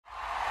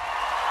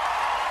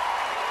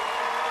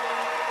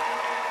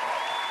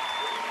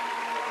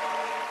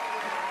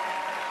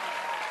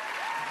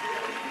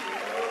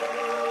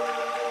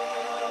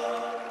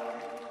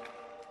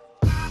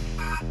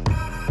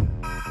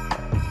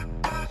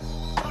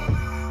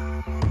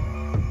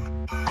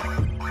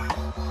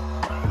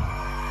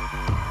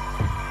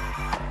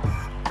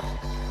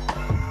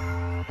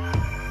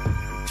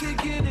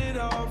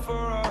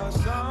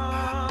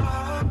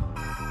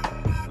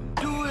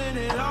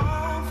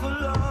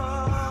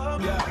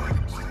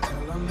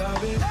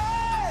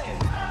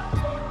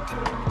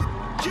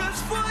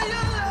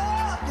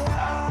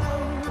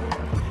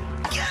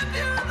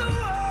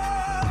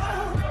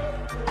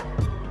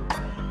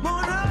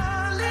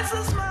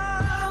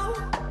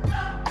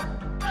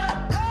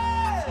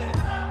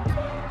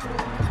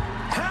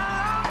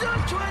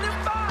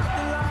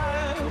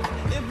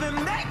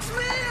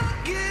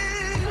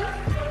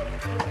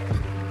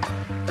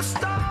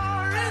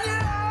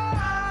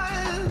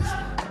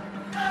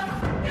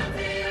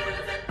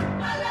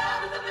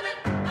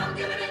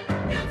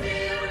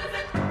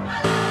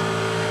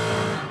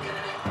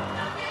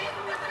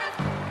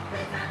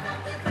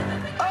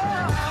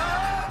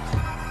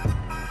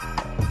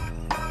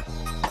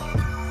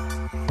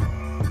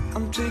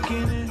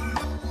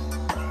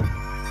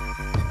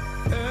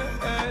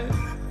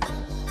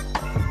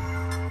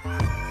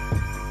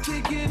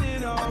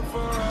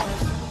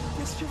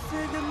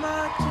the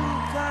night to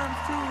come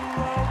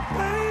through all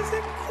ways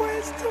and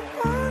quest to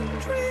one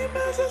dream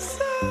as a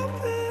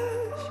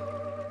selfish.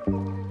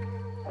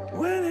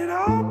 When it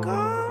all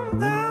comes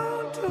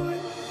down to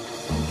it,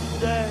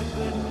 that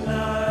good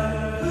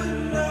night,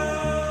 good night.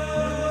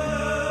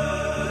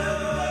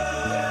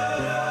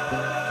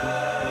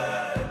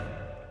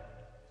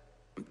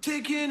 I'm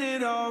taking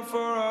it all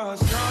for us.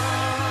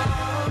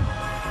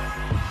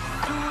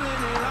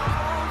 Doing it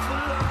all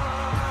for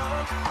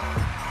love.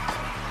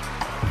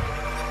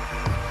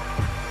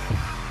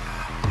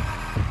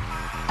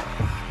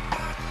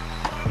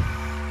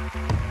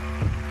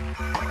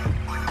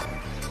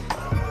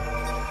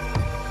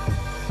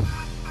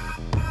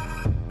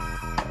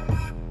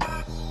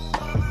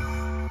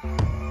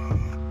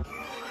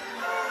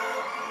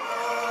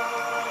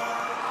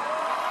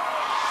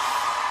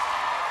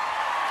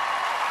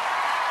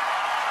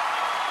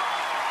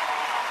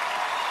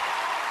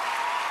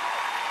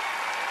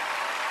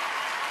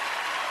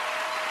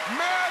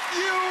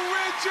 Matthew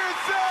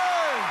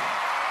Richardson!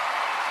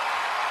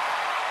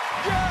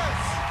 Yes!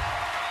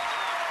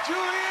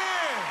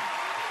 Julianne!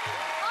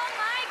 Oh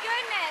my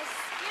goodness.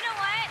 You know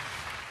what?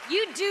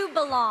 You do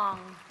belong.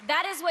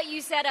 That is what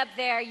you said up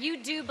there. You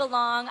do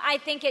belong. I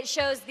think it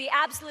shows the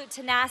absolute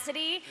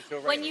tenacity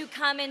when you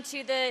come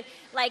into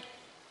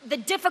the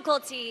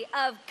difficulty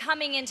of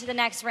coming into the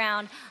next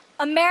round.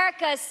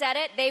 America said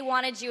it. They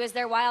wanted you as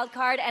their wild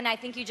card, and I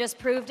think you just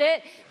proved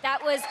it.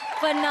 That was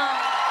phenomenal.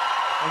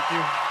 Thank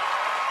you.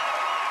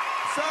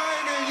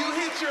 Simon, you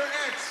hit your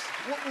ex.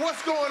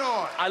 What's going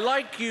on? I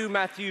like you,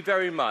 Matthew,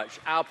 very much.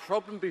 Our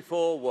problem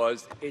before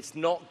was it's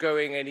not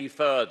going any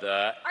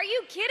further. Are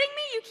you kidding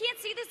me? You can't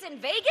see this in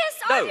Vegas?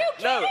 No, Are you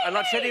kidding me? and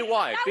I'll tell you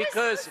why. That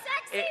because was so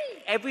sexy.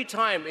 every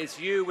time it's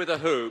you with a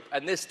hoop,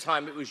 and this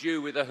time it was you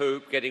with a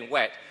hoop getting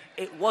wet.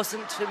 It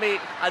wasn't, to me,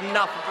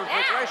 enough of a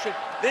progression.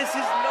 This is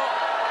not...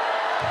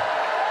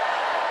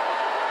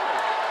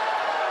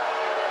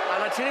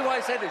 And I'll tell you why I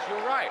say this.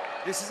 You're right.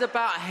 This is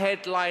about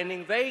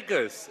headlining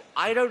Vegas.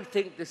 I don't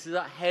think this is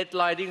a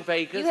headlining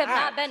Vegas You have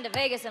act. not been to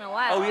Vegas in a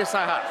while. Oh, yes,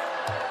 I have.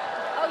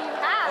 Oh, you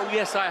have? Oh,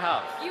 yes, I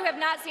have. You have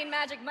not seen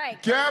Magic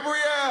Mike. Gabrielle!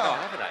 No, I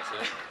haven't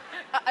actually.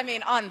 I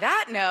mean, on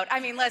that note,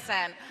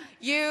 listen,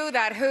 you,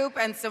 that hoop,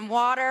 and some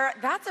water,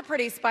 that's a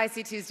pretty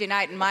spicy Tuesday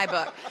night in my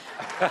book.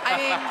 I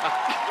mean,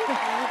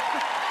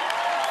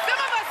 some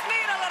of us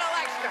need a little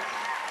extra.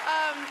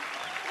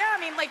 Yeah, I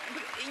mean, like,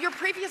 your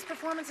previous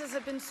performances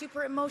have been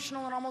super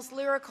emotional and almost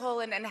lyrical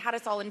and had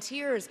us all in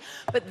tears.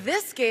 But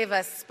this gave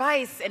us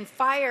spice and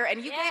fire,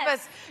 and you gave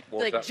us,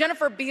 like,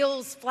 Jennifer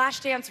Beals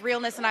Flashdance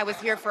realness, and I was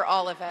here for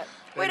all of it.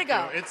 Way to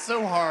go. It's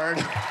so hard.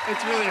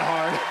 It's really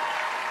hard.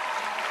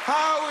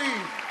 Howie!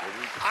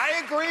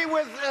 I agree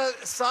with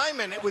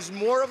Simon. It was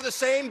more of the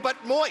same, but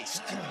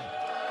moist.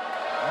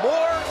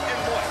 More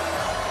and moist.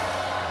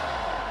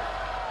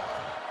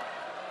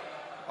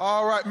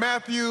 All right,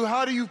 Matthew,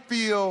 how do you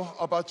feel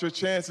about your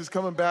chances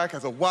coming back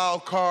as a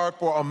wild card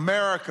for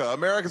America?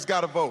 America's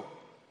got to vote.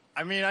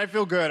 I mean, I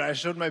feel good. I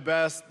showed my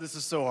best. This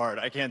is so hard.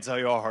 I can't tell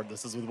you how hard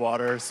this is with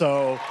water.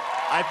 So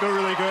I feel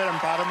really good. I'm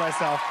proud of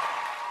myself.